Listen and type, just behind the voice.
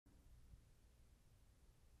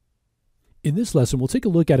In this lesson, we'll take a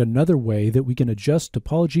look at another way that we can adjust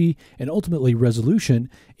topology and ultimately resolution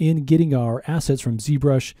in getting our assets from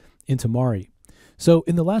ZBrush into Mari. So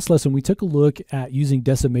in the last lesson, we took a look at using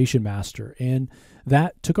Decimation Master, and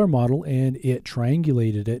that took our model and it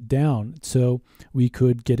triangulated it down so we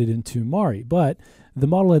could get it into Mari. But the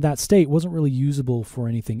model in that state wasn't really usable for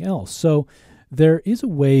anything else. So there is a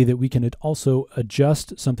way that we can also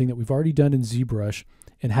adjust something that we've already done in ZBrush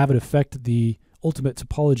and have it affect the ultimate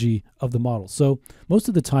topology of the model. So most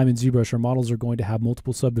of the time in ZBrush, our models are going to have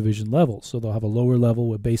multiple subdivision levels. So they'll have a lower level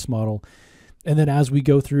with base model, and then as we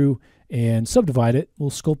go through and subdivide it, we'll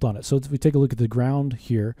sculpt on it. So if we take a look at the ground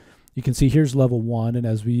here, you can see here's level 1, and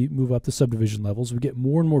as we move up the subdivision levels, we get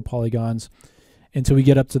more and more polygons until we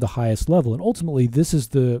get up to the highest level. And ultimately, this is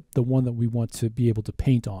the one that we want to be able to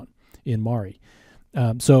paint on in Mari.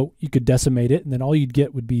 So you could decimate it, and then all you'd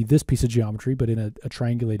get would be this piece of geometry, but in a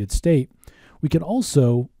triangulated state. We can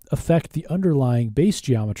also affect the underlying base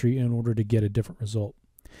geometry in order to get a different result.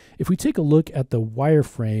 If we take a look at the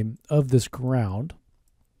wireframe of this ground,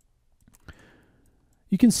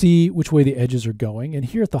 you can see which way the edges are going. And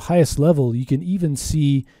here at the highest level, you can even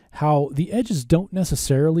see how the edges don't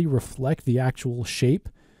necessarily reflect the actual shape.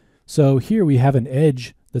 So here we have an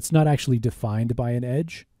edge that's not actually defined by an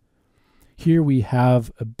edge. Here we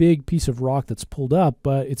have a big piece of rock that's pulled up,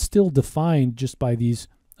 but it's still defined just by these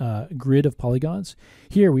grid of polygons.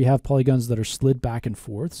 Here we have polygons that are slid back and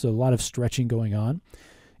forth, so a lot of stretching going on.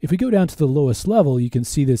 If we go down to the lowest level, you can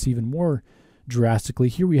see this even more drastically.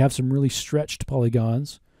 Here we have some really stretched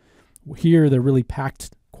polygons. Here they're really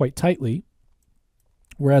packed quite tightly,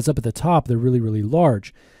 whereas up at the top they're really, really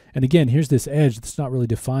large. And again, here's this edge that's not really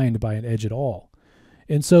defined by an edge at all.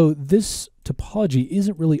 And so this topology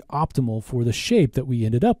isn't really optimal for the shape that we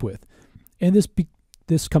ended up with. And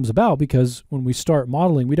this comes about because when we start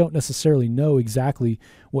modeling, we don't necessarily know exactly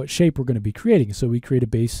what shape we're going to be creating. So we create a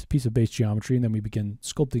piece of base geometry, and then we begin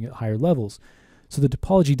sculpting at higher levels. So the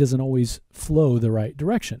topology doesn't always flow the right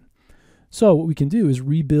direction. So what we can do is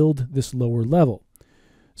rebuild this lower level.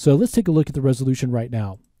 So let's take a look at the resolution right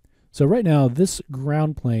now. So right now, this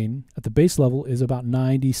ground plane at the base level is about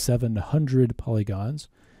 9,700 polygons.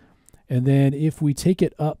 And then if we take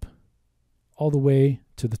it up all the way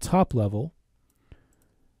to the top level,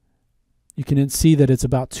 you can see that it's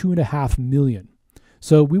about 2.5 million.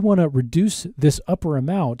 So we want to reduce this upper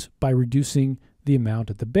amount by reducing the amount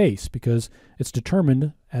at the base, because it's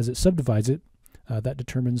determined as it subdivides it, that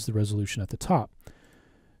determines the resolution at the top.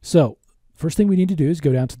 So first thing we need to do is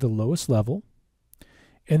go down to the lowest level.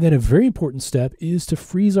 And then a very important step is to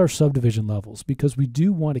freeze our subdivision levels, because we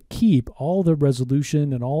do want to keep all the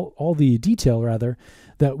resolution and all the detail rather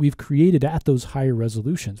that we've created at those higher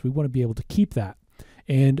resolutions. We want to be able to keep that.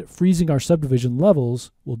 And freezing our subdivision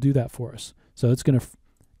levels will do that for us. So it's going to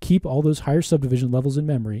keep all those higher subdivision levels in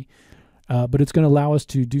memory, but it's going to allow us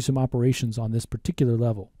to do some operations on this particular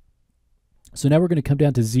level. So now we're going to come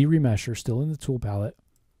down to ZRemesher, still in the tool palette.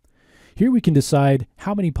 Here we can decide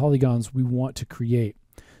how many polygons we want to create.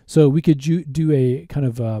 So we could do a kind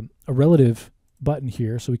of a relative button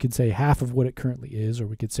here. So we could say half of what it currently is, or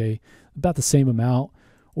we could say about the same amount,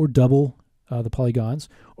 or double the polygons,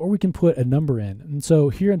 or we can put a number in. And so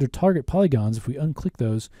here under target polygons, if we unclick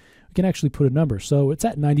those, we can actually put a number. So it's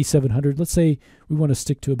at 9,700. Let's say we want to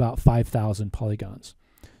stick to about 5,000 polygons.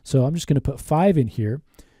 So I'm just going to put 5 in here.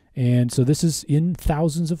 And so this is in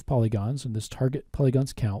thousands of polygons, and this target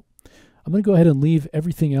polygons count. I'm going to go ahead and leave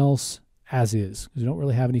everything else as is, because we don't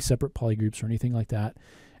really have any separate polygroups or anything like that.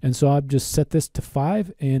 And so I've just set this to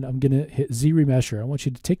 5, and I'm going to hit ZRemesher. I want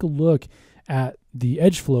you to take a look at the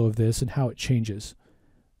edge flow of this and how it changes.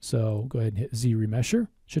 So go ahead and hit ZRemesher.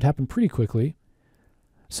 Should happen pretty quickly.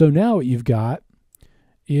 So now what you've got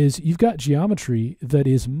is you've got geometry that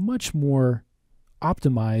is much more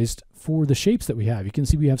optimized for the shapes that we have. You can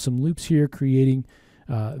see we have some loops here creating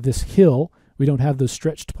this hill. We don't have those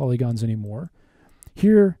stretched polygons anymore.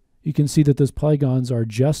 Here you can see that those polygons are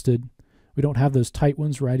adjusted. We don't have those tight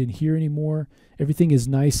ones right in here anymore. Everything is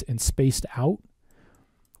nice and spaced out.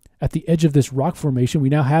 At the edge of this rock formation, we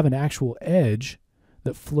now have an actual edge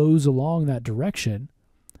that flows along that direction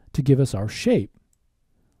to give us our shape.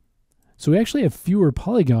 So we actually have fewer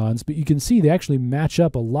polygons, but you can see they actually match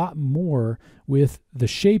up a lot more with the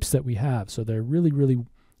shapes that we have. So they're really, really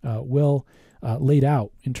well laid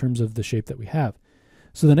out in terms of the shape that we have.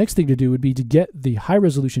 So the next thing to do would be to get the high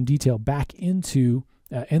resolution detail back into,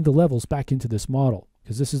 and the levels back into this model,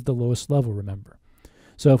 because this is the lowest level, remember.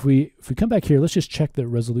 So if we come back here, let's just check the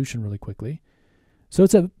resolution really quickly. So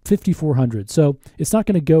it's at 5,400. So it's not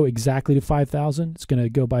going to go exactly to 5,000. It's going to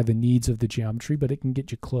go by the needs of the geometry, but it can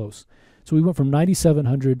get you close. So we went from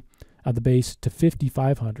 9,700 at the base to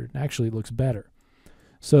 5500. Actually, it looks better.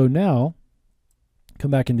 So now,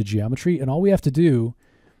 come back into geometry, and all we have to do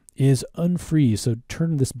is unfreeze. So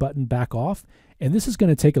turn this button back off, and this is going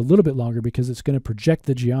to take a little bit longer because it's going to project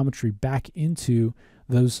the geometry back into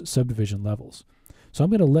those subdivision levels. So I'm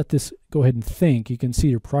going to let this go ahead and think. You can see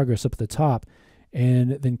your progress up at the top,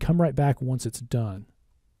 and then come right back once it's done.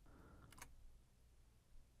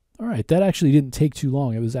 All right, that actually didn't take too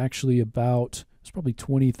long. It was actually about, it's probably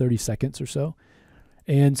 20, 30 seconds or so.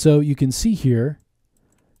 And so you can see here,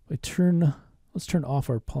 let's turn off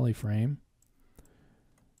our polyframe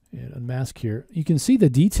and unmask here. You can see the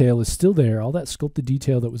detail is still there, all that sculpted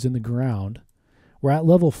detail that was in the ground. We're at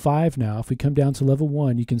level 5 now. If we come down to level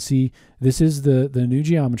 1, you can see this is the new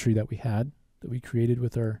geometry that we had, that we created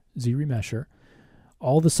with our ZRemesher.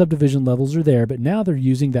 All the subdivision levels are there, but now they're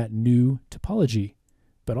using that new topology.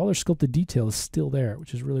 But all their sculpted detail is still there,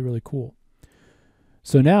 which is really, really cool.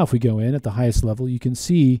 So now if we go in at the highest level, you can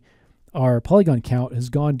see our polygon count has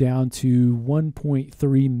gone down to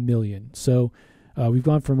 1.3 million. So we've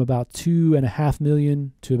gone from about 2.5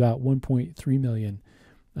 million to about 1.3 million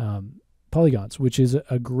polygons, which is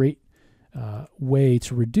a great way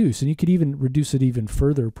to reduce. And you could even reduce it even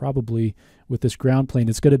further probably with this ground plane.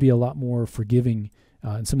 It's going to be a lot more forgiving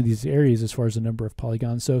in some of these areas as far as the number of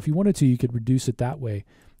polygons. So if you wanted to, you could reduce it that way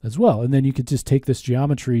as well. And then you could just take this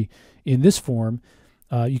geometry in this form.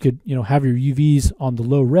 You could have your UVs on the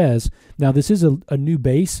low res. Now this is a new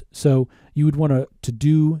base, so you would want to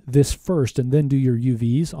do this first and then do your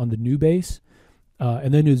UVs on the new base.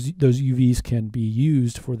 And then those UVs can be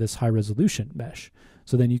used for this high resolution mesh.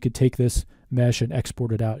 So then you could take this mesh and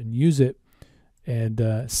export it out and use it and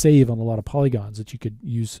save on a lot of polygons that you could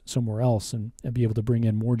use somewhere else and be able to bring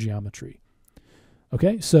in more geometry.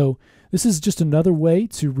 Okay, so this is just another way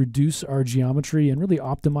to reduce our geometry and really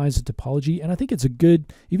optimize the topology. And I think it's a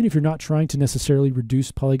good, even if you're not trying to necessarily reduce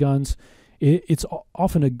polygons, it's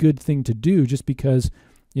often a good thing to do just because,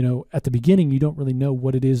 at the beginning you don't really know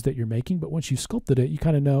what it is that you're making, but once you've sculpted it, you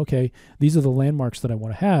kind of know, okay, these are the landmarks that I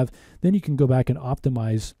want to have. Then you can go back and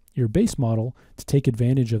optimize your base model to take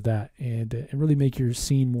advantage of that and really make your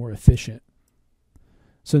scene more efficient.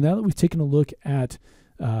 So now that we've taken a look at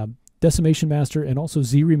Decimation Master and also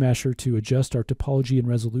ZRemesher to adjust our topology and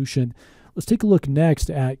resolution, let's take a look next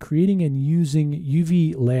at creating and using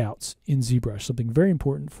UV layouts in ZBrush, something very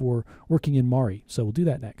important for working in Mari. So we'll do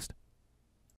that next.